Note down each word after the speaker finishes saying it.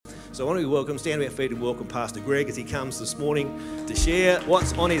So why don't we welcome, stand to our feet and welcome Pastor Greg as he comes this morning to share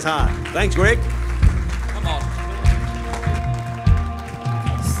what's on his heart. Thanks, Greg. Come on.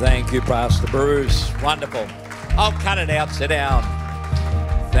 Thank you, Pastor Bruce. Wonderful. I'll cut it out. Sit down.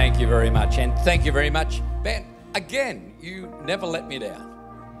 Thank you very much. And thank you very much, Ben. Again, you never let me down.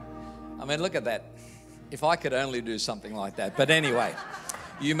 I mean, look at that. If I could only do something like that. But anyway,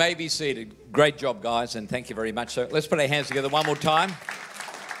 you may be seated. Great job, guys, and thank you very much. So let's put our hands together one more time.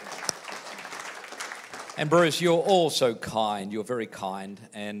 And Bruce, you're all so kind. You're very kind.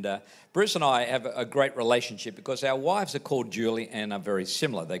 And Bruce and I have a great relationship because our wives are called Julie and are very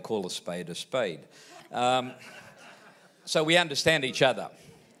similar. They call a spade a spade. So we understand each other,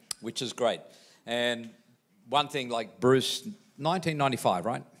 which is great. And one thing, like Bruce, 1995,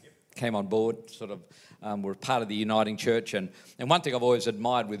 right? Yep. Came on board, sort of, we're part of the Uniting Church. And one thing I've always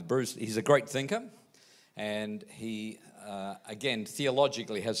admired with Bruce, he's a great thinker. And he, again,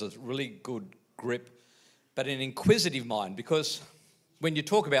 theologically has a really good grip, but an inquisitive mind. Because when you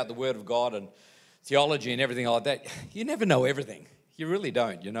talk about the Word of God and theology and everything like that, you never know everything. You really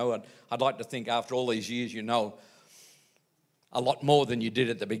don't, you know. And I'd like to think after all these years, you know a lot more than you did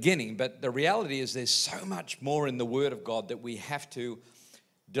at the beginning. But the reality is there's so much more in the Word of God that we have to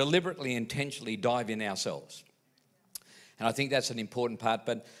deliberately, intentionally dive in ourselves. And I think that's an important part.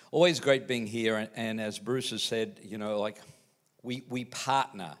 But always great being here. And as Bruce has said, you know, like we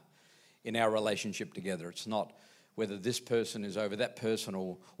partner in our relationship together. It's not whether this person is over that person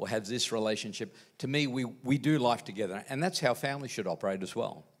or has this relationship. To me, we do life together. And that's how families should operate as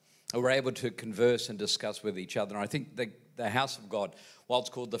well. We're able to converse and discuss with each other. And I think the house of God, while it's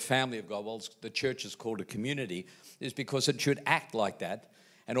called the family of God, while the church is called a community, is because it should act like that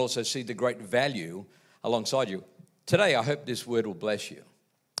and also see the great value alongside you. Today, I hope this word will bless you.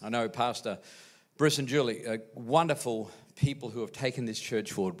 I know Pastor Bruce and Julie are wonderful people who have taken this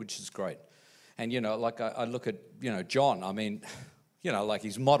church forward, which is great. And, you know, like I look at, you know, John, I mean, you know, like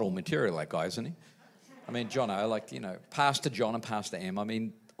he's model material, that guy, isn't he? I mean, John, like, you know, Pastor John and Pastor M, I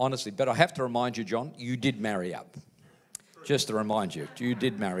mean, honestly, but I have to remind you, John, you did marry up. Just to remind you, you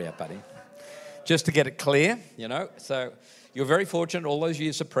did marry up, buddy. Just to get it clear, you know. So you're very fortunate. All those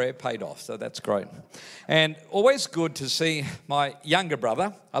years of prayer paid off, so that's great. And always good to see my younger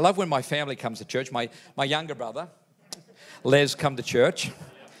brother. I love when my family comes to church. My younger brother, Les, come to church.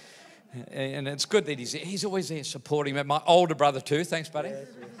 And it's good that he's always there supporting me. My older brother too. Thanks, buddy.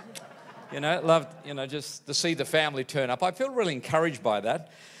 You know, loved, you know, just to see the family turn up. I feel really encouraged by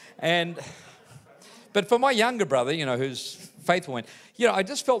that. But for my younger brother, you know, who's faithful, and, you know, I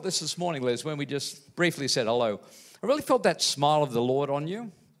just felt this morning, Les, when we just briefly said hello. I really felt that smile of the Lord on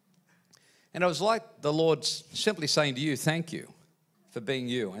you. And it was like the Lord's simply saying to you, thank you for being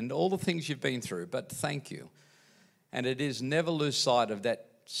you and all the things you've been through, but thank you. And it is never lose sight of that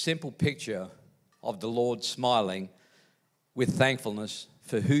simple picture of the Lord smiling with thankfulness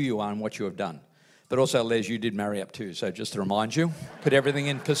for who you are and what you have done. But also, Les, you did marry up too, so just to remind you, put everything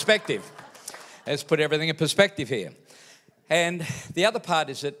in perspective. Let's put everything in perspective here. And the other part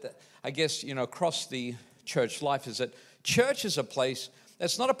is that, I guess, you know, across the church life is that church is a place,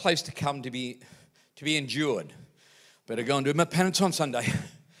 it's not a place to come to be endured. Better go and do my penance on Sunday.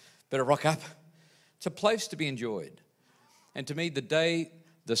 Better rock up. It's a place to be enjoyed. And to me, the day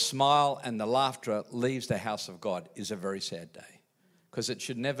the smile and the laughter leaves the house of God is a very sad day. Because it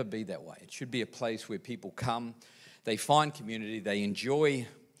should never be that way. It should be a place where people come, they find community, they enjoy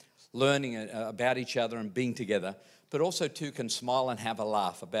learning about each other and being together, but also too can smile and have a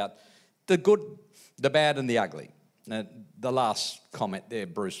laugh about the good, the bad and the ugly. Now, the last comment there,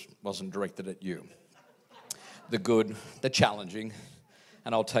 Bruce, wasn't directed at you. The good, the challenging,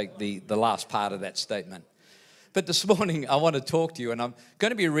 and I'll take the last part of that statement. But this morning I want to talk to you, and I'm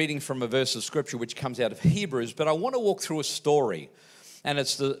going to be reading from a verse of Scripture which comes out of Hebrews, but I want to walk through a story. And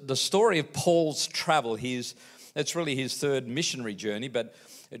it's the story of Paul's travel. It's really his third missionary journey, but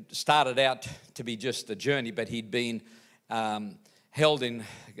it started out to be just a journey, but he'd been held in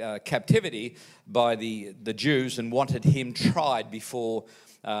captivity by the Jews and wanted him tried before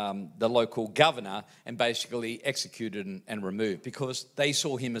the local governor and basically executed and removed because they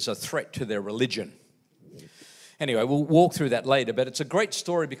saw him as a threat to their religion. Anyway, we'll walk through that later, but it's a great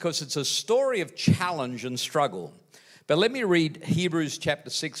story because it's a story of challenge and struggle. But let me read Hebrews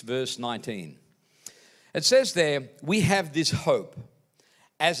chapter 6, verse 19. It says there, we have this hope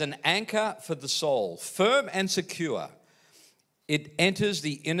as an anchor for the soul, firm and secure. It enters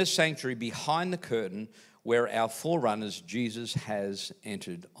the inner sanctuary behind the curtain where our forerunners, Jesus, has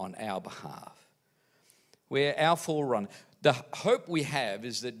entered on our behalf. Where our forerunner, the hope we have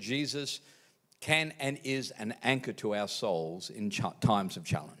is that Jesus can and is an anchor to our souls in times of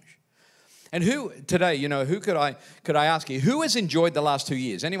challenge. And who today, who could I ask you, who has enjoyed the last 2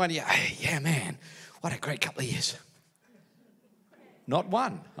 years? Anyone? Yeah, man, what a great couple of years. Not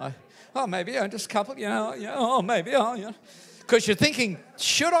one. Maybe just a couple, maybe, Because you're thinking,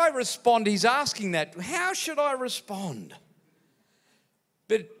 should I respond? He's asking that. How should I respond?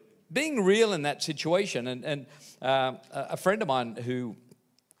 But being real in that situation, and a friend of mine who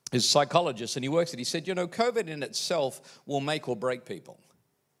is a psychologist, and he said, COVID in itself will make or break people.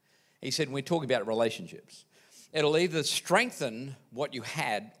 He said, when we talk about relationships, it'll either strengthen what you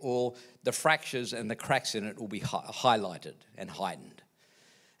had, or the fractures and the cracks in it will be highlighted and heightened.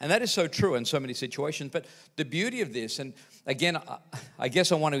 And that is so true in so many situations. But the beauty of this, and again, I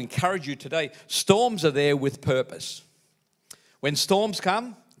guess I want to encourage you today, storms are there with purpose. When storms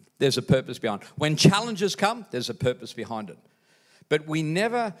come, there's a purpose behind it. When challenges come, there's a purpose behind it. But we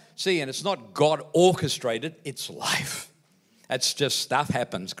never see, and it's not God orchestrated, it's life. It's just stuff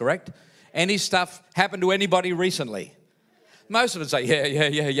happens, correct? Any stuff happened to anybody recently? Most of us say,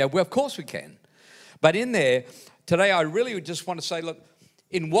 yeah. Well, of course we can. But in there, today I really just want to say, look,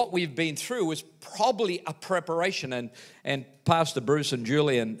 in what we've been through is probably a preparation. And Pastor Bruce and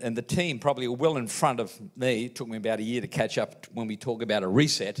Julie and the team probably are well in front of me. It took me about a year to catch up when we talk about a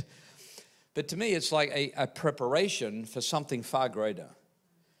reset. But to me, it's like a preparation for something far greater.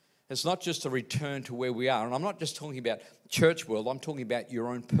 It's not just a return to where we are. And I'm not just talking about church world. I'm talking about your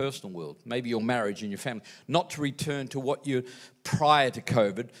own personal world, maybe your marriage and your family. Not to return to what you prior to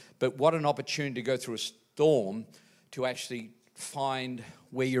COVID, but what an opportunity to go through a storm to actually find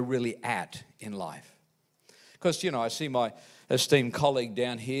where you're really at in life. Because, I see my esteemed colleague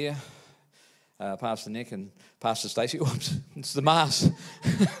down here, Pastor Nick and Pastor Stacey. Oops, it's the Mars.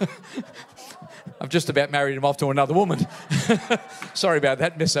 I've just about married him off to another woman. Sorry about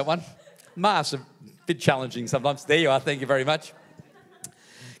that, missed that one. Mars, a bit challenging sometimes. There you are, thank you very much.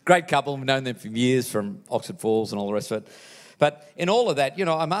 Great couple, we've known them for years from Oxford Falls and all the rest of it. But in all of that,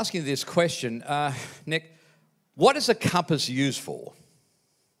 I'm asking this question, Nick, what is a compass used for?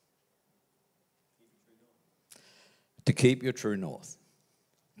 To keep your true north.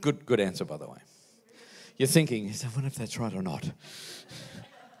 Good answer, by the way. You're thinking, I wonder if that's right or not.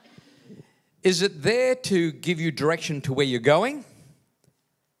 Is it there to give you direction to where you're going?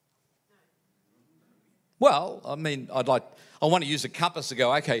 Well, I mean, I want to use a compass to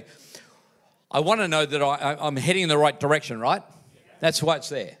go, okay, I want to know that I'm heading in the right direction, right? That's why it's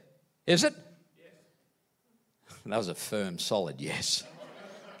there. Is it? That was a firm, solid yes.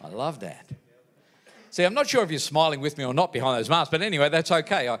 I love that. See, I'm not sure if you're smiling with me or not behind those masks, but anyway, that's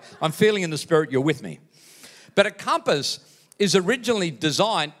okay. I'm feeling in the spirit you're with me. But a compass is originally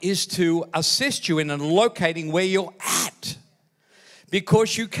designed is to assist you in locating where you're at.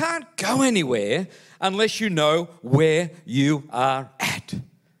 Because you can't go anywhere unless you know where you are at.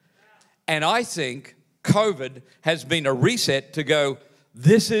 And I think COVID has been a reset to go,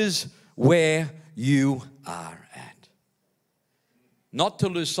 this is where you are at. Not to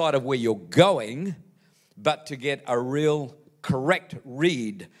lose sight of where you're going, but to get a real correct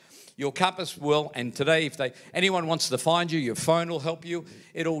read. Your compass will, and today if anyone wants to find you, your phone will help you.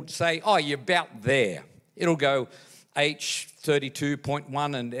 It'll say, oh, you're about there. It'll go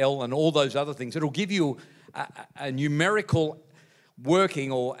H32.1 and L and all those other things. It'll give you a numerical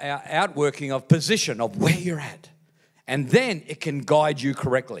working or outworking of position of where you're at. And then it can guide you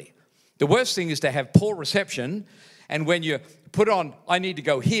correctly. The worst thing is to have poor reception, and when you put on, I need to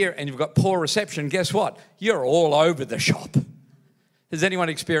go here, and you've got poor reception, guess what? You're all over the shop. Has anyone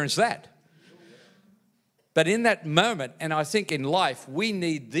experienced that? But in that moment, and I think in life, we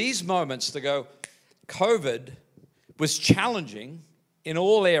need these moments to go, COVID was challenging in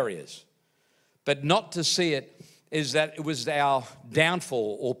all areas, but not to see it is that it was our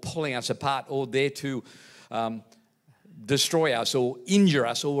downfall or pulling us apart or there to destroy us or injure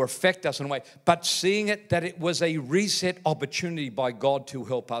us or affect us in a way, but seeing it that it was a reset opportunity by God to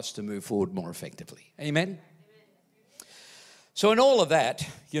help us to move forward more effectively. Amen? So in all of that,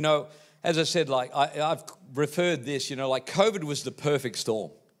 as I said, like I've referred this, like COVID was the perfect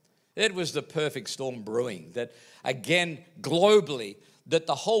storm. It was the perfect storm brewing that, again, globally, that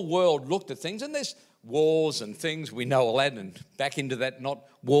the whole world looked at things, and there's wars and things, we know all that, and back into that, not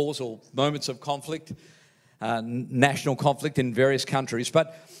wars or moments of conflict, national conflict in various countries.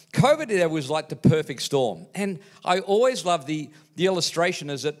 But COVID there was like the perfect storm. And I always love the illustration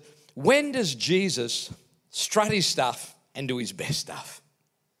is that when does Jesus strut his stuff and do his best stuff?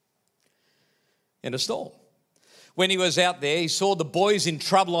 In a storm. When he was out there, he saw the boys in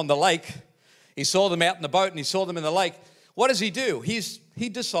trouble on the lake. He saw them out in the boat and he saw them in the lake. What does he do? He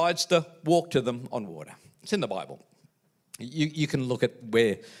decides to walk to them on water. It's in the Bible. You can look at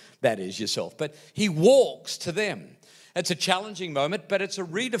where that is yourself. But he walks to them. It's a challenging moment, but it's a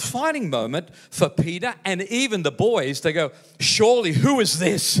redefining moment for Peter and even the boys. They go, surely, who is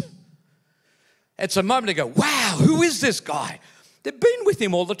this? It's a moment to go, wow, who is this guy? They've been with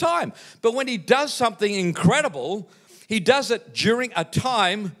him all the time. But when he does something incredible, he does it during a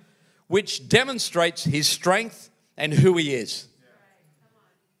time which demonstrates his strength and who he is.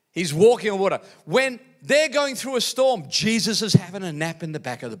 He's walking on water. When they're going through a storm, Jesus is having a nap in the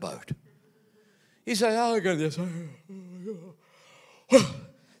back of the boat. He says, oh, look at this.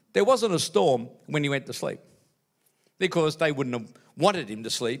 There wasn't a storm when he went to sleep, because they wouldn't have wanted him to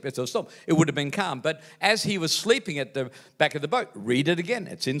sleep if there was a storm. It would have been calm. But as he was sleeping at the back of the boat, read it again.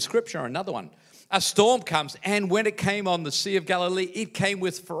 It's in Scripture, another one. A storm comes, and when it came on the Sea of Galilee, it came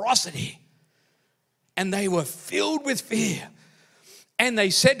with ferocity. And they were filled with fear. And they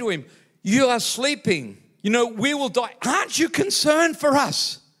said to him, you are sleeping. You know, we will die. Aren't you concerned for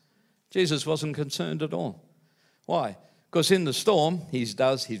us? Jesus wasn't concerned at all. Why? Because in the storm, he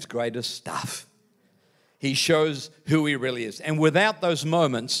does his greatest stuff. He shows who he really is. And without those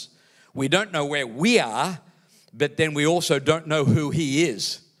moments, we don't know where we are, but then we also don't know who he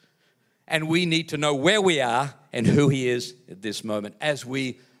is. And we need to know where we are and who he is at this moment as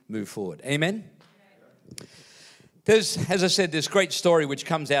we move forward. Amen? There's, as I said, this great story which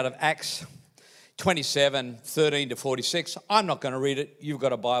comes out of Acts 27, 13 to 46. I'm not going to read it. You've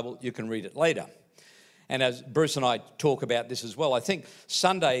got a Bible. You can read it later. And as Bruce and I talk about this as well, I think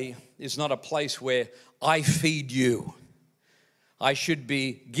Sunday is not a place where I feed you. I should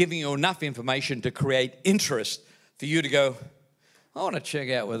be giving you enough information to create interest for you to go, I want to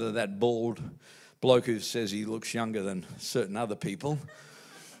check out whether that bald bloke who says he looks younger than certain other people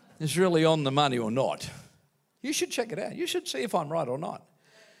is really on the money or not. You should check it out. You should see if I'm right or not.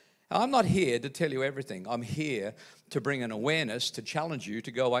 I'm not here to tell you everything. I'm here to bring an awareness, to challenge you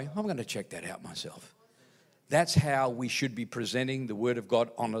to go away, I'm going to check that out myself. That's how we should be presenting the Word of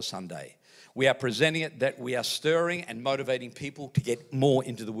God on a Sunday. We are presenting it that we are stirring and motivating people to get more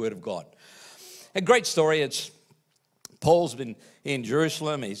into the Word of God. A great story. It's Paul's been in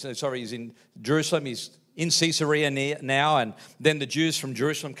Jerusalem. He's in Jerusalem. He's in Caesarea now, and then the Jews from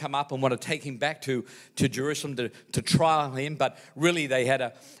Jerusalem come up and want to take him back to Jerusalem to trial him, but really they had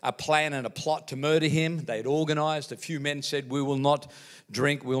a plan and a plot to murder him. They had organized. A few men said, we will not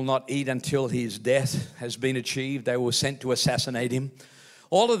drink, we will not eat until his death has been achieved. They were sent to assassinate him.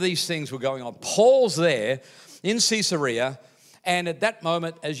 All of these things were going on. Paul's there in Caesarea, and at that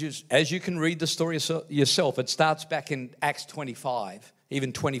moment, as you can read the story yourself, it starts back in Acts 25,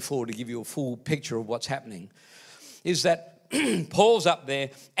 even 24, to give you a full picture of what's happening, is that Paul's up there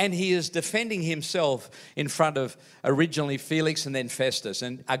and he is defending himself in front of originally Felix and then Festus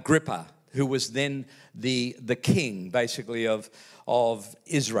and Agrippa, who was then the king, basically, of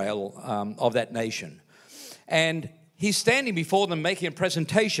Israel, of that nation. And he's standing before them making a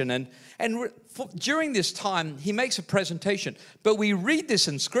presentation, and during this time, he makes a presentation. But we read this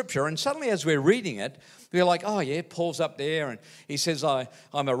in Scripture, and suddenly as we're reading it, we're like, oh yeah, Paul's up there, and he says, I'm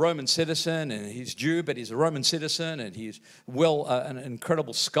a Roman citizen, and he's Jew, but he's a Roman citizen, and he's an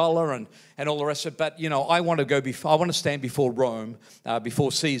incredible scholar, and all the rest of it. But, you know, I want to stand before Rome,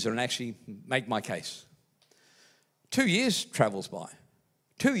 before Caesar, and actually make my case. 2 years travels by.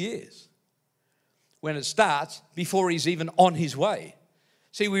 2 years. When it starts, before he's even on his way.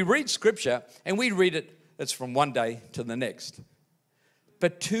 See, we read Scripture, and we read it's from one day to the next.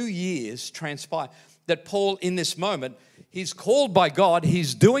 But 2 years transpire. That Paul, in this moment, he's called by God,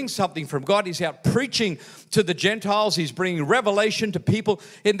 he's doing something from God, he's out preaching to the Gentiles, he's bringing revelation to people,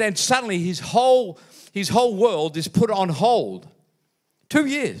 and then suddenly his whole world is put on hold. 2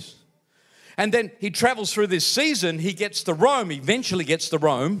 years. And then he travels through this season, he gets to Rome, eventually gets to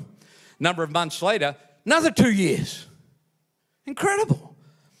Rome. A number of months later, another 2 years. Incredible.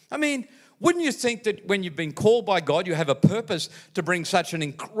 I mean, wouldn't you think that when you've been called by God, you have a purpose to bring such an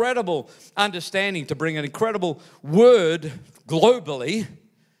incredible understanding, to bring an incredible word globally,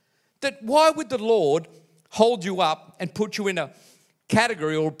 that why would the Lord hold you up and put you in a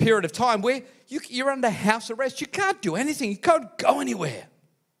category or a period of time where you're under house arrest? You can't do anything. You can't go anywhere.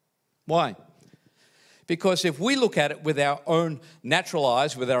 Why? Because if we look at it with our own natural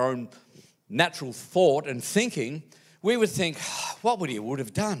eyes, with our own natural thought and thinking, we would think, what would he would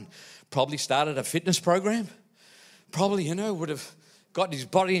have done? Probably started a fitness program. Probably, would have got his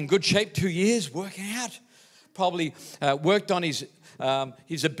body in good shape, 2 years, working out. Probably worked on his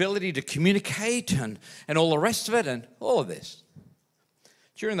ability to communicate and all the rest of it and all of this.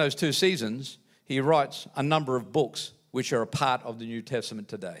 During those 2 seasons, he writes a number of books which are a part of the New Testament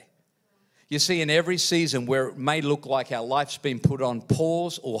today. You see, in every season where it may look like our life's been put on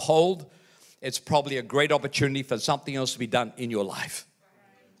pause or hold, it's probably a great opportunity for something else to be done in your life.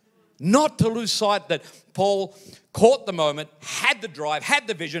 Not to lose sight that Paul caught the moment, had the drive, had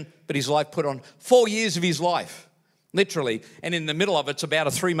the vision, but his life put on 4 years of his life, literally. And in the middle of it's about a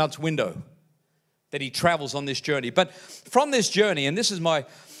 3-month window that he travels on this journey. But from this journey, and this is I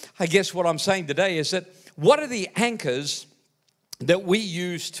guess what I'm saying today is that what are the anchors that we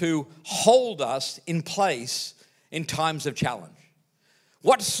use to hold us in place in times of challenge?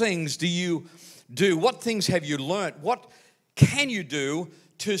 What things do you do? What things have you learned? What can you do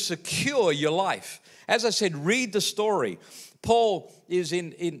to secure your life? As I said, read the story. Paul is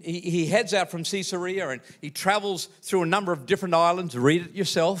he heads out from Caesarea and he travels through a number of different islands. Read it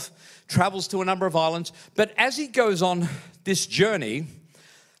yourself. Travels to a number of islands. But as he goes on this journey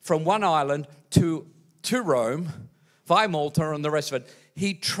from one island to Rome, via Malta and the rest of it,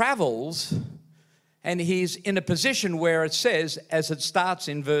 he travels and he's in a position where it says, as it starts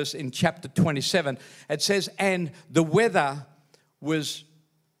in chapter 27, it says, and the weather was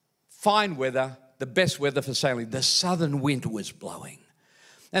fine weather, the best weather for sailing. The southern wind was blowing.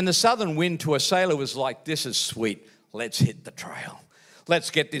 And the southern wind to a sailor was like, this is sweet. Let's hit the trail.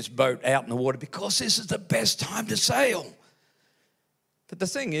 Let's get this boat out in the water because this is the best time to sail. But the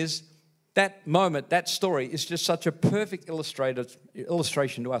thing is, that moment, that story is just such a perfect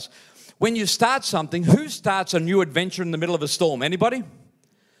illustration to us. When you start something, who starts a new adventure in the middle of a storm? Anybody?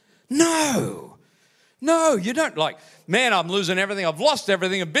 No, you don't. Like, man, I'm losing everything. I've lost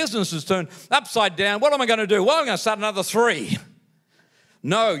everything. A business has turned upside down. What am I going to do? Well, I'm going to start another 3.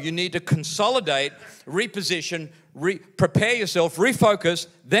 No, you need to consolidate, reposition, prepare yourself, refocus,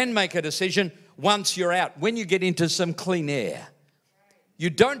 then make a decision once you're out, when you get into some clean air. You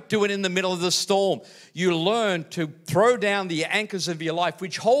don't do it in the middle of the storm. You learn to throw down the anchors of your life,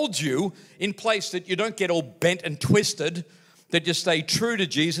 which holds you in place, that you don't get all bent and twisted, that you stay true to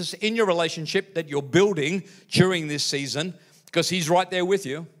Jesus in your relationship that you're building during this season, because he's right there with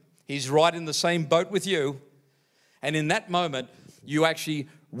you. He's right in the same boat with you. And in that moment, you actually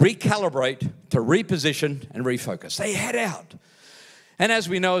recalibrate to reposition and refocus. They head out. And as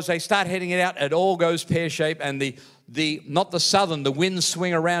we know, as they start heading it out, it all goes pear-shaped, and not the southern, the winds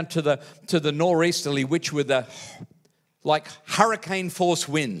swing around to the northeasterly, which were the like hurricane force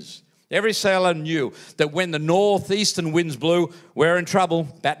winds. Every sailor knew that when the northeastern winds blew, we're in trouble.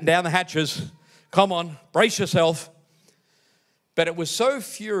 Batten down the hatches. Come on, brace yourself. But it was so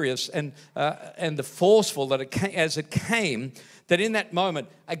furious and the forceful that it came, that in that moment,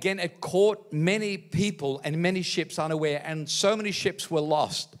 again, it caught many people and many ships unaware, and so many ships were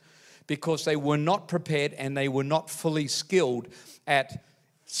lost because they were not prepared and they were not fully skilled at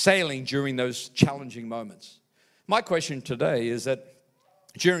sailing during those challenging moments. My question today is that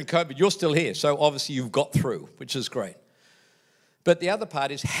during COVID, you're still here, so obviously you've got through, which is great. But the other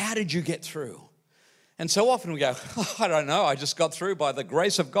part is, how did you get through? And so often we go, oh, I don't know, I just got through by the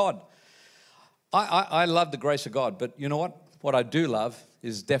grace of God. I love the grace of God, but you know what? What I do love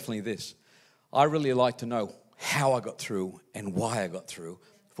is definitely this. I really like to know how I got through and why I got through.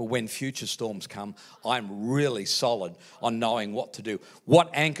 For when future storms come, I'm really solid on knowing what to do.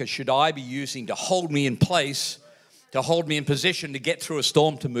 What anchor should I be using to hold me in place, to hold me in position to get through a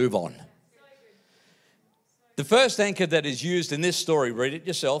storm, to move on? The first anchor that is used in this story, read it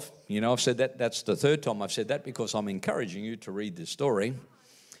yourself. You know, I've said that. That's the third time I've said that because I'm encouraging you to read this story.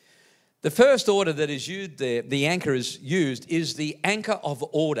 The first order that is used there, the anchor is used, is the anchor of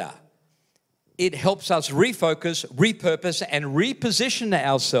order. It helps us refocus, repurpose, and reposition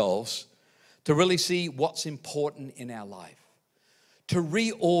ourselves to really see what's important in our life. To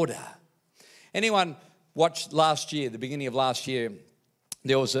reorder. Anyone watched last year, the beginning of last year,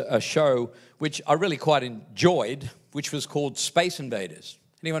 there was a show which I really quite enjoyed, which was called Space Invaders.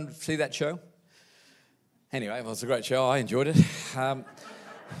 Anyone see that show? Anyway, it was a great show. I enjoyed it.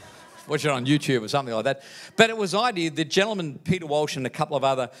 Watch it on YouTube or something like that. But it was the idea, the gentleman, Peter Walsh, and a couple of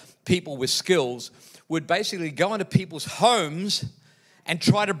other people with skills would basically go into people's homes and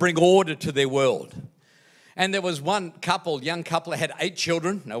try to bring order to their world. And there was one couple, young couple, that had 8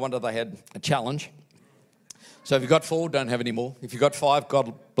 children. No wonder they had a challenge. So if you've got 4, don't have any more. If you've got 5,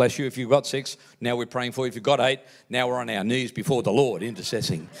 God bless you. If you've got 6, now we're praying for you. If you've got 8, now we're on our knees before the Lord,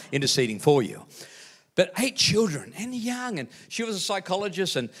 interceding for you. But 8 children, and young, and she was a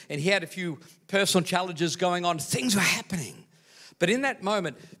psychologist, and he had a few personal challenges going on. Things were happening. But in that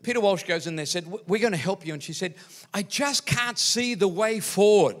moment, Peter Walsh goes in there and said, we're going to help you. And she said, I just can't see the way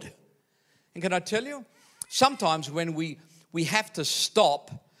forward. And can I tell you, sometimes when we have to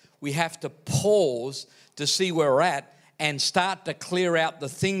stop, we have to pause to see where we're at and start to clear out the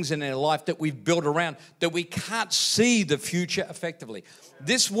things in our life that we've built around, that we can't see the future effectively.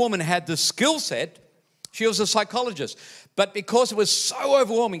 This woman had the skill set. She was a psychologist. But because it was so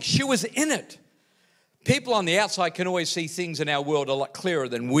overwhelming, she was in it. People on the outside can always see things in our world a lot clearer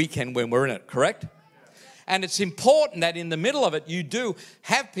than we can when we're in it, correct? And it's important that in the middle of it, you do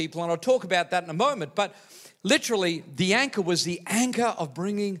have people, and I'll talk about that in a moment, but literally, the anchor was the anchor of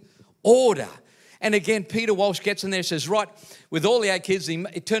bringing order. And again, Peter Walsh gets in there and says, right, with all the 8 kids, he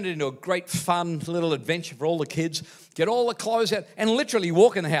turned it into a great fun little adventure for all the kids, get all the clothes out, and literally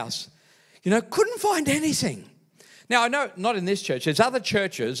walk in the house. Couldn't find anything. Now, I know not in this church. There's other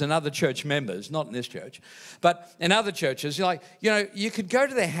churches and other church members, not in this church, but in other churches, you could go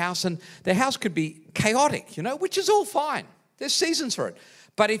to their house and their house could be chaotic, which is all fine. There's seasons for it.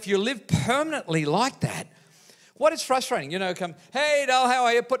 But if you live permanently like that, what is frustrating? Come, hey, doll, how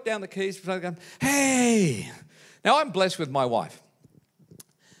are you? Put down the keys. Come, hey. Now, I'm blessed with my wife.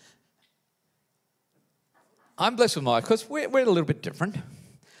 I'm blessed with my wife because we're a little bit different.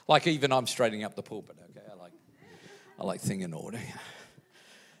 Like even I'm straightening up the pulpit, okay? I like things in order.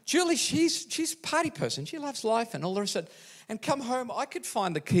 Julie, she's a party person. She loves life and all the rest of it. And come home, I could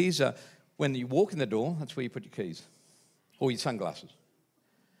find the keys when you walk in the door. That's where you put your keys or your sunglasses.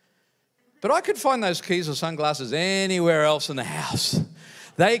 But I could find those keys or sunglasses anywhere else in the house.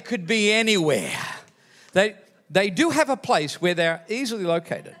 They could be anywhere. They do have a place where they're easily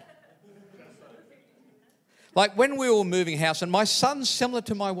located. Like when we were moving house, and my son's similar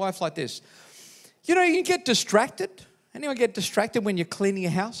to my wife like this. You get distracted. Anyone get distracted when you're cleaning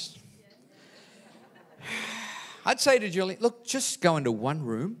your house? I'd say to Julie, look, just go into one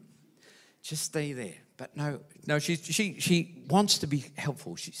room. Just stay there. But no, she wants to be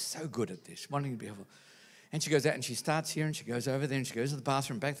helpful. She's so good at this, wanting to be helpful. And she goes out and she starts here and she goes over there and she goes to the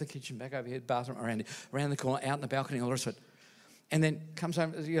bathroom, back to the kitchen, back over here, the bathroom, around the corner, out in the balcony, all the rest of it. And then comes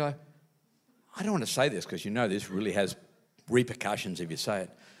home, I don't want to say this because this really has repercussions if you say it.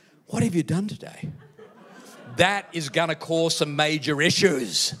 What have you done today? That is going to cause some major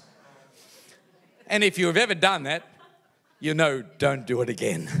issues. And if you've ever done that, don't do it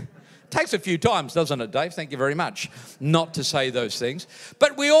again. Takes a few times, doesn't it, Dave? Thank you very much. Not to say those things.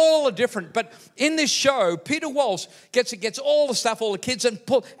 But we all are different. But in this show, Peter Walsh gets all the stuff, all the kids,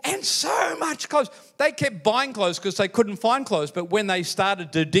 and so much clothes. They kept buying clothes because they couldn't find clothes. But when they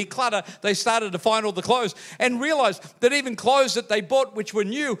started to declutter, they started to find all the clothes and realized that even clothes that they bought, which were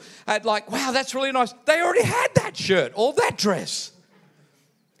new, wow, that's really nice. They already had that shirt or that dress.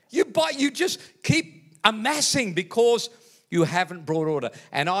 You just keep amassing because you haven't brought order.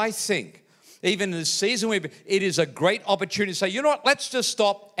 And I think, even in this season, it is a great opportunity to say, what, let's just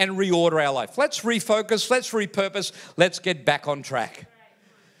stop and reorder our life. Let's refocus, let's repurpose, let's get back on track.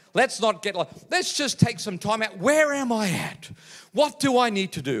 Let's just take some time out. Where am I at? What do I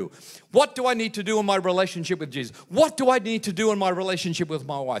need to do? What do I need to do in my relationship with Jesus? What do I need to do in my relationship with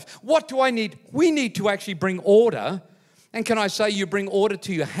my wife? What do I need? We need to actually bring order. And can I say you bring order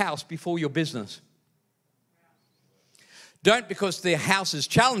to your house before your business? Don't, because their house is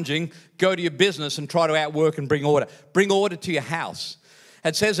challenging, go to your business and try to outwork and bring order. Bring order to your house.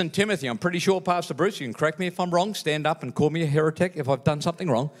 It says in Timothy, I'm pretty sure, Pastor Bruce, you can correct me if I'm wrong, stand up and call me a heretic if I've done something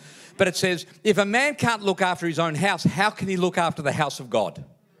wrong. But it says, if a man can't look after his own house, how can he look after the house of God?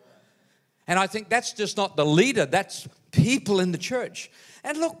 And I think that's just not the leader, that's people in the church.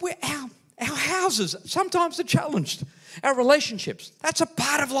 And look, our houses sometimes are challenged. Our relationships, that's a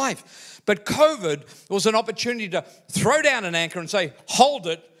part of life. But COVID was an opportunity to throw down an anchor and say, hold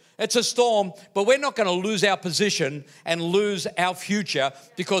it, it's a storm, but we're not going to lose our position and lose our future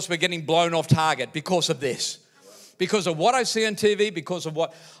because we're getting blown off target because of this. Because of what I see on TV, because of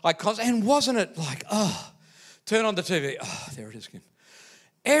what and wasn't it like, turn on the TV, there it is again.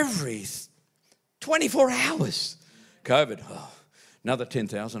 Every 24 hours, COVID, another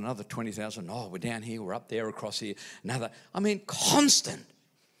 10,000, another 20,000. We're down here, we're up there, across here. Constant.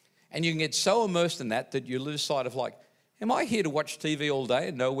 And you can get so immersed in that you lose sight of am I here to watch TV all day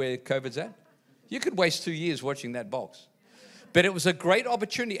and know where COVID's at? You could waste 2 years watching that box. But it was a great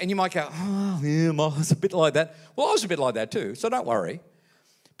opportunity. And you might go, I was a bit like that. Well, I was a bit like that too, so don't worry.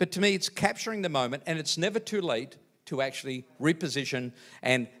 But to me, it's capturing the moment, and it's never too late to actually reposition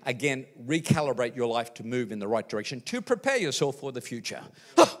and, again, recalibrate your life to move in the right direction, to prepare yourself for the future.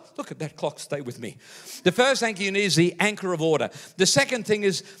 Look at that clock. Stay with me. The first anchor you need is the anchor of order. The second thing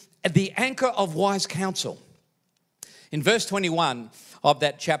is the anchor of wise counsel. In verse 21 of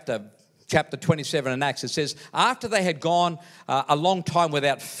that chapter 27 in Acts, it says, after they had gone a long time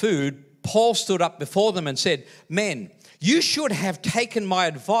without food, Paul stood up before them and said, men, You should have taken my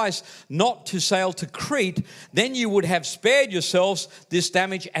advice not to sail to Crete. Then you would have spared yourselves this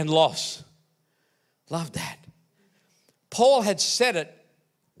damage and loss. Love that. Paul had said it.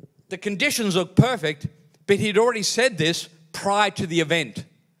 The conditions look perfect, but he'd already said this prior to the event.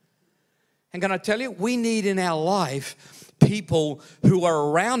 And can I tell you, we need in our life people who are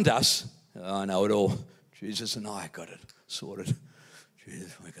around us. Oh, I know it all. Jesus and I got it sorted.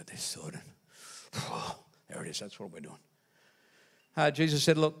 Jesus, we got this sorted. Oh, there it is. That's what we're doing. Jesus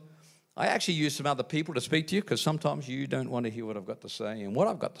said, look, I actually use some other people to speak to you because sometimes you don't want to hear what I've got to say. And what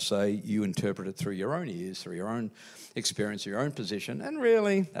I've got to say, you interpret it through your own ears, through your own experience, your own position. And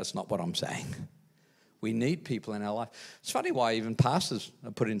really, that's not what I'm saying. We need people in our life. It's funny why even pastors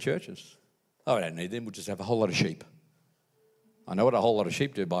are put in churches. Oh, I don't need them. We'll just have a whole lot of sheep. I know what a whole lot of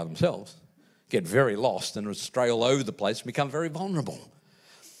sheep do by themselves. Get very lost and stray all over the place and become very vulnerable.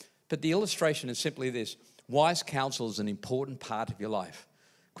 But the illustration is simply this. Wise counsel is an important part of your life.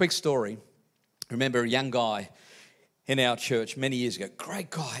 Quick story. Remember a young guy in our church many years ago. Great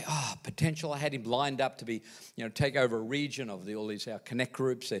guy. Potential. I had him lined up to be, take over a region of all these our connect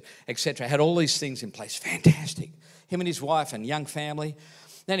groups, etc. Had all these things in place. Fantastic. Him and his wife and young family.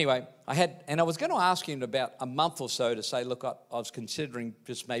 Anyway, I was going to ask him about a month or so to say, look, I was considering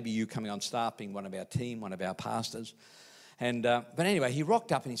just maybe you coming on staff, being one of our team, one of our pastors. But anyway, he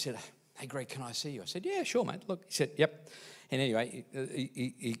rocked up and he said, hey, Greg, can I see you? I said, yeah, sure, mate. Look, he said, yep. And anyway,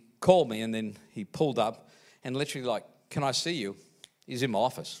 he called me and then he pulled up and literally like, can I see you? He's in my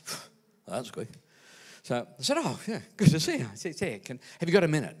office. Oh, that's good. So I said, oh, yeah, good to see you. I said, yeah, have you got a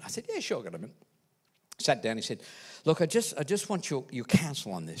minute? I said, yeah, sure, I've got a minute. Sat down, he said, look, I just want your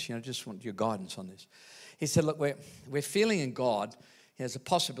counsel on this, just want your guidance on this. He said, look, we're feeling in God, there's a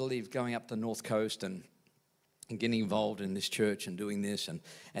possibility of going up the North Coast and getting involved in this church and doing this and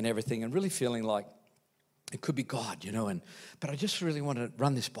everything and really feeling like it could be God, but I just really want to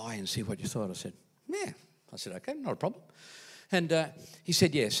run this by and see what you thought. I said, yeah. I said, okay, not a problem. And he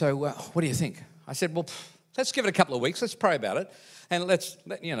said, yeah, so what do you think? I said, well, let's give it a couple of weeks. Let's pray about it. And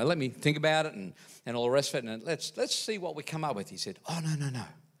let me think about it and all the rest of it. And let's see what we come up with. He said, oh, no.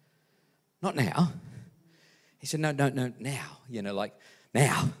 Not now. He said, no, now.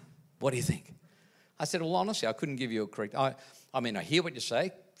 Now. What do you think? I said, well, honestly, I couldn't give you a correct. I hear what you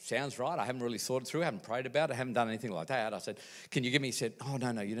say. Sounds right. I haven't really thought it through. I haven't prayed about it. I haven't done anything like that. I said, can you give me? He said, oh,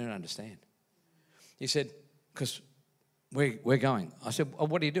 no, you don't understand. He said, because we're going. I said, oh,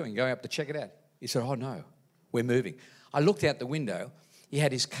 what are you doing? Going up to check it out? He said, oh, no, we're moving. I looked out the window. He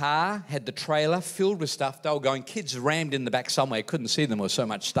had his car, had the trailer filled with stuff. They were going. Kids rammed in the back somewhere. Couldn't see them. There was so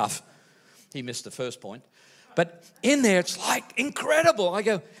much stuff. He missed the first point. But in there, it's like incredible. I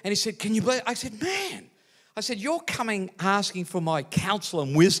go, and he said, can you believe? I said, man. I said, you're coming asking for my counsel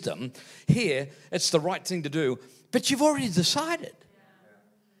and wisdom here. It's the right thing to do. But you've already decided.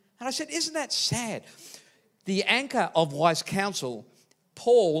 And I said, isn't that sad? The anchor of wise counsel,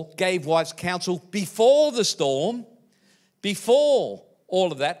 Paul gave wise counsel before the storm, before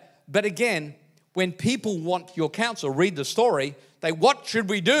all of that. But again, when people want your counsel, read the story, what should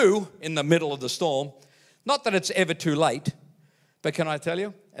we do in the middle of the storm? Not that it's ever too late, but can I tell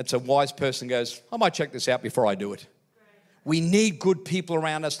you, it's a wise person goes, I might check this out before I do it. We need good people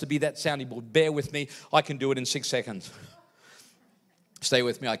around us to be that sounding board. Bear with me. I can do it in 6 seconds. Stay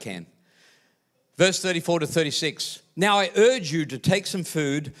with me, I can. Verse 34 to 36. Now I urge you to take some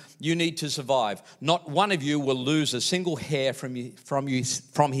food you need to survive. Not one of you will lose a single hair from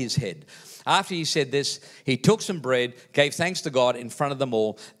his head. After he said this, he took some bread, gave thanks to God in front of them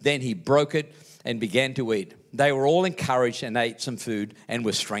all. Then he broke it and began to eat. They were all encouraged and ate some food and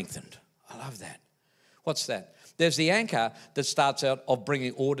were strengthened. I love that. What's that? There's the anchor that starts out of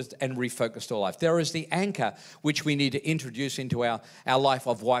bringing order and refocus to our life. There is the anchor which we need to introduce into our life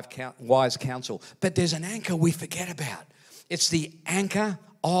of wise counsel. But there's an anchor we forget about. It's the anchor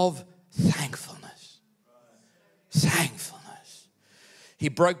of thankfulness. Thankfulness. He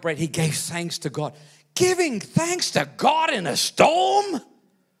broke bread. He gave thanks to God. Giving thanks to God in a storm?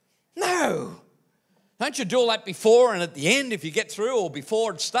 No. Don't you do all that before and at the end if you get through or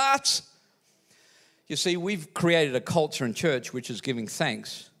before it starts? You see, we've created a culture in church which is giving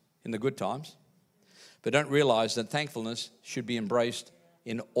thanks in the good times, but don't realize that thankfulness should be embraced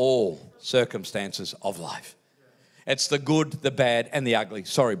in all circumstances of life. It's the good, the bad, and the ugly.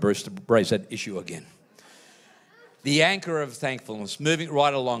 Sorry, Bruce, to raise that issue again. The anchor of thankfulness, moving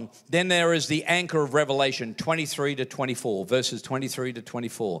right along. Then there is the anchor of Revelation 23 to 24, verses 23 to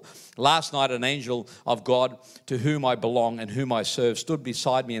 24. Last night, an angel of God to whom I belong and whom I serve stood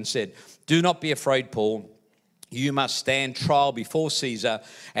beside me and said, do not be afraid, Paul. You must stand trial before Caesar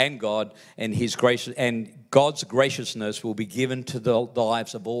and God, and his grace, and God's graciousness will be given to the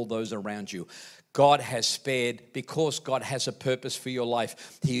lives of all those around you. God has spared, because God has a purpose for your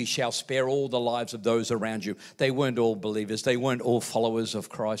life, he shall spare all the lives of those around you. They weren't all believers. They weren't all followers of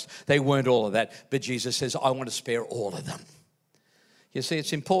Christ. They weren't all of that. But Jesus says, I want to spare all of them. You see,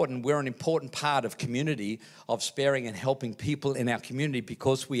 it's important. We're an important part of community, of sparing and helping people in our community,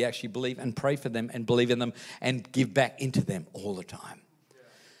 because we actually believe and pray for them and believe in them and give back into them all the time. Yeah.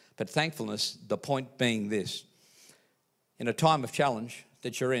 But thankfulness, the point being this: in a time of challenge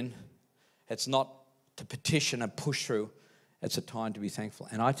that you're in, it's not to petition and push through. It's a time to be thankful.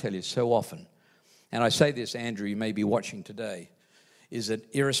 And I tell you so often, and I say this, Andrew, you may be watching today, is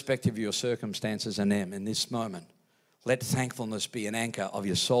that irrespective of your circumstances and them in this moment, let thankfulness be an anchor of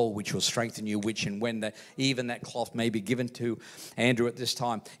your soul, which will strengthen you, which and when that even that cloth may be given to Andrew at this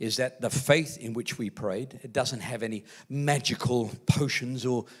time, is that the faith in which we prayed, it doesn't have any magical potions,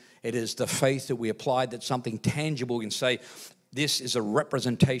 or it is the faith that we applied, that something tangible can say, this is a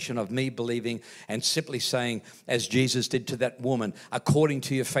representation of me believing and simply saying, as Jesus did to that woman, according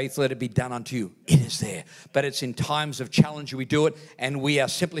to your faith, let it be done unto you. It is there. But it's in times of challenge we do it, and we are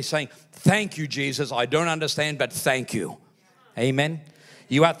simply saying, thank you, Jesus. I don't understand, but thank you. Amen.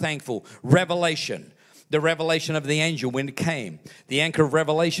 You are thankful. Revelation. The revelation of the angel when it came. The anchor of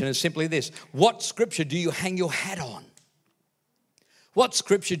revelation is simply this: what scripture do you hang your hat on? What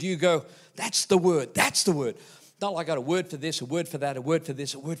scripture do you go, that's the word, that's the word? Not like I got a word for this, a word for that, a word for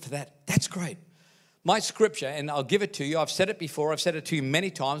this, a word for that. That's great. My scripture, and I'll give it to you. I've said it before. I've said it to you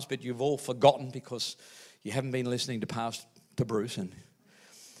many times, but you've all forgotten because you haven't been listening to Pastor Bruce and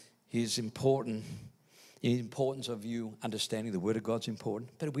his importance of you understanding the Word of God's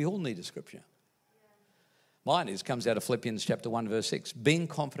important. But we all need a scripture. Mine comes out of Philippians chapter 1, verse 6. Being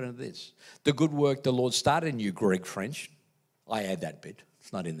confident of this, the good work the Lord started in you, Greg French. I add that bit.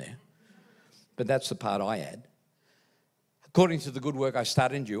 It's not in there. But that's the part I add. According to the good work I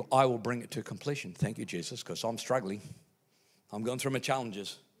started in you, I will bring it to completion. Thank you, Jesus, because I'm struggling. I'm going through my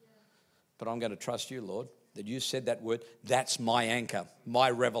challenges. But I'm going to trust you, Lord, that you said that word. That's my anchor, my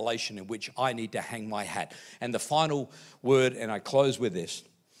revelation in which I need to hang my hat. And the final word, and I close with this,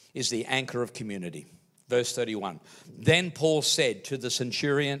 is the anchor of community. Verse 31. Then Paul said to the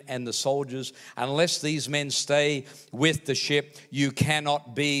centurion and the soldiers, unless these men stay with the ship, you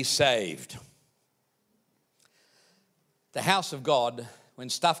cannot be saved. The house of God, when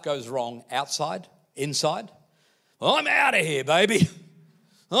stuff goes wrong outside, inside, well, I'm out of here, baby.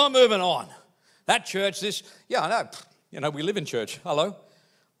 I'm moving on. That church, I know. You know, we live in church. Hello.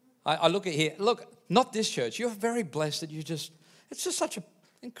 I look at here. Look, not this church. You're very blessed that it's just such an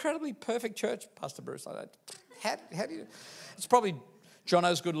incredibly perfect church, Pastor Bruce. How do you, it's probably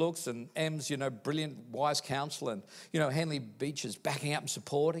Jono's good looks and Em's, brilliant, wise counsel, and, Henley Beach is backing up and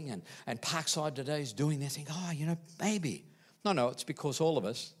supporting, and Parkside today is doing their thing. Maybe. No, it's because all of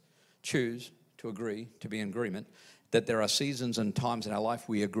us choose to agree, to be in agreement, that there are seasons and times in our life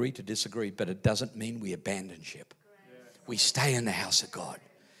we agree to disagree, but it doesn't mean we abandon ship. We stay in the house of God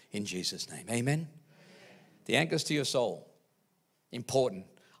in Jesus' name. Amen? The anchors to your soul, important.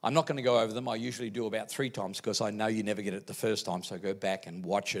 I'm not going to go over them. I usually do about 3 times because I know you never get it the first time, so go back and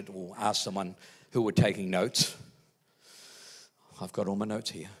watch it or ask someone who were taking notes. I've got all my notes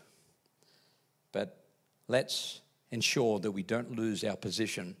here. But let's ensure that we don't lose our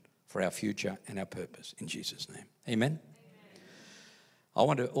position for our future and our purpose in Jesus' name. Amen? I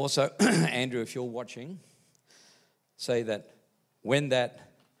want to also, Andrew, if you're watching, say that when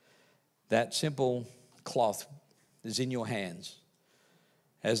that simple cloth is in your hands,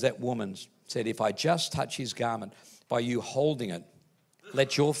 as that woman said, if I just touch his garment, by you holding it,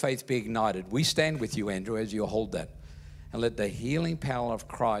 let your faith be ignited. We stand with you, Andrew, as you hold that. And let the healing power of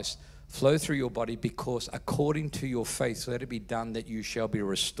Christ flow through your body, because according to your faith, let it be done that you shall be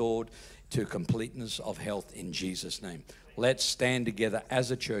restored to completeness of health in Jesus' name. Let's stand together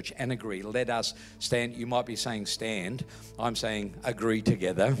as a church and agree. Let us stand. You might be saying stand. I'm saying agree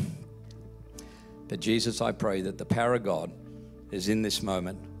together. But Jesus, I pray that the power of God is in this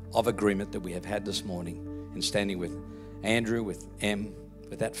moment of agreement that we have had this morning in standing with Andrew, with Em,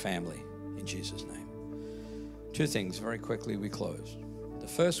 with that family, in Jesus' name. 2 things very quickly we close. The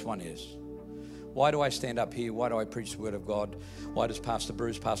first one is, why do I stand up here? Why do I preach the Word of God? Why does Pastor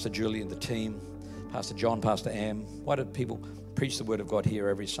Bruce, Pastor Julie and the team, Pastor John, Pastor Em, why do people preach the Word of God here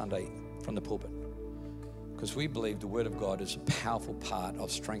every Sunday from the pulpit? Because we believe the Word of God is a powerful part of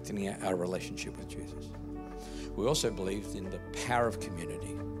strengthening our relationship with Jesus. We also believe in the power of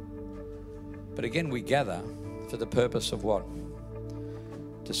community. But again, we gather for the purpose of what?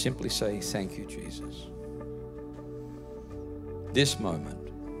 To simply say, thank you, Jesus. this moment.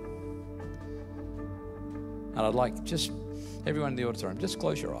 And I'd like just everyone in the auditorium, just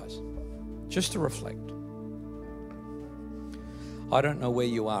close your eyes, just to reflect. I don't know where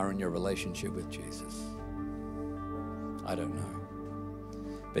you are in your relationship with Jesus. I don't know.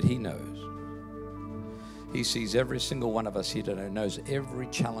 But He knows. He sees every single one of us here today, knows every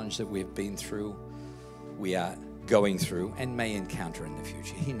challenge that we've been through, we are going through, and may encounter in the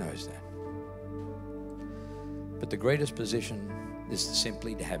future. He knows that. But the greatest position is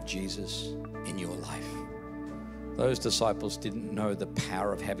simply to have Jesus in your life. Those disciples didn't know the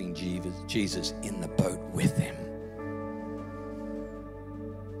power of having Jesus in the boat with them.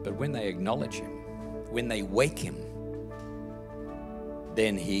 But when they acknowledge Him, when they wake Him,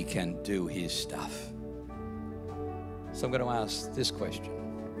 then He can do His stuff. So I'm going to ask this question.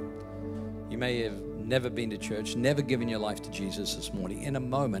 You may have never been to church, never given your life to Jesus this morning. In a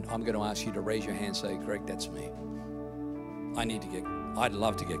moment, I'm going to ask you to raise your hand and say, Greg, that's me. I'd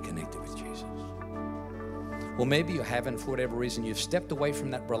love to get connected with Jesus. Well, maybe you haven't, for whatever reason, you've stepped away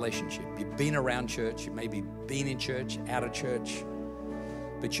from that relationship. You've been around church, you maybe been in church, out of church,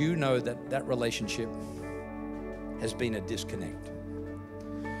 but you know that that relationship has been a disconnect.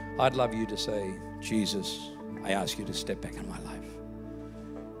 I'd love you to say, Jesus, I ask you to step back in my life.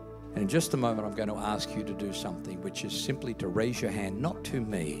 And in just a moment, I'm going to ask you to do something, which is simply to raise your hand, not to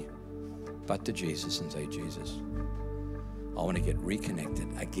me, but to Jesus, and say, Jesus, I want to get reconnected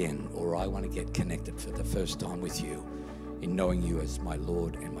again, or I want to get connected for the first time with you in knowing you as my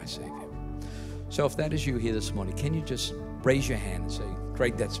Lord and my Savior. So if that is you here this morning, can you just raise your hand and say,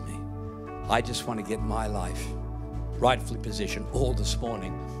 Greg, that's me. I just want to get my life rightfully positioned all this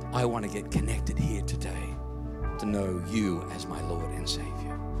morning. I want to get connected here today to know you as my Lord and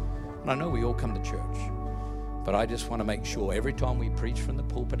Savior. And I know we all come to church, but I just want to make sure every time we preach from the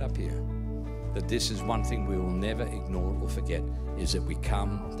pulpit up here, that this is one thing we will never ignore or forget, is that we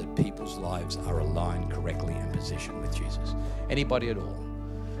come, that people's lives are aligned correctly and positioned with Jesus. Anybody at all?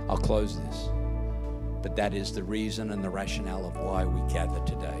 I'll close this. But that is the reason and the rationale of why we gather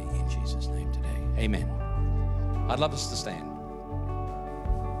today in Jesus' name today. Amen. I'd love us to stand.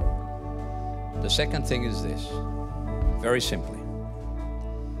 The second thing is this, very simply.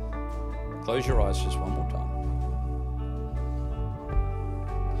 Close your eyes just one more time.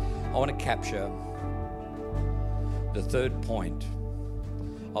 I want to capture the third point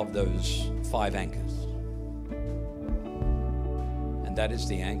of those 5 anchors. And that is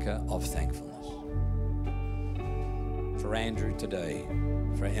the anchor of thankfulness. For Andrew today,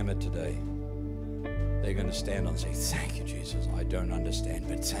 for Emma today, they're going to stand and say, thank you, Jesus. I don't understand,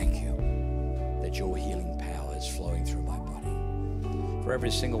 but thank you that your healing power is flowing through my body. For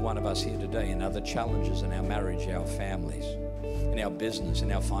every single one of us here today, and other challenges in our marriage, our families, in our business,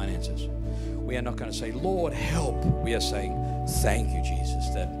 in our finances, we are not going to say, Lord, help. We are saying, thank you, Jesus,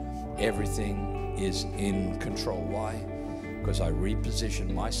 that everything is in control. Why? Because I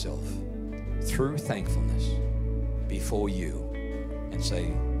reposition myself through thankfulness before you and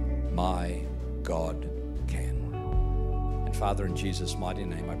say, my God can. And Father, in Jesus' mighty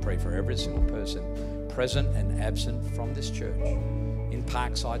name, I pray for every single person present and absent from this church, in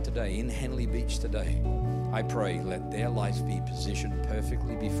Parkside today, in Henley Beach today. I pray, let their lives be positioned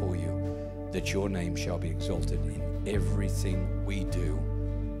perfectly before you, that your name shall be exalted in everything we do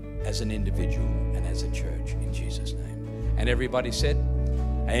as an individual and as a church, in Jesus' name. And everybody said,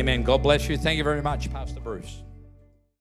 amen. God bless you. Thank you very much, Pastor Bruce.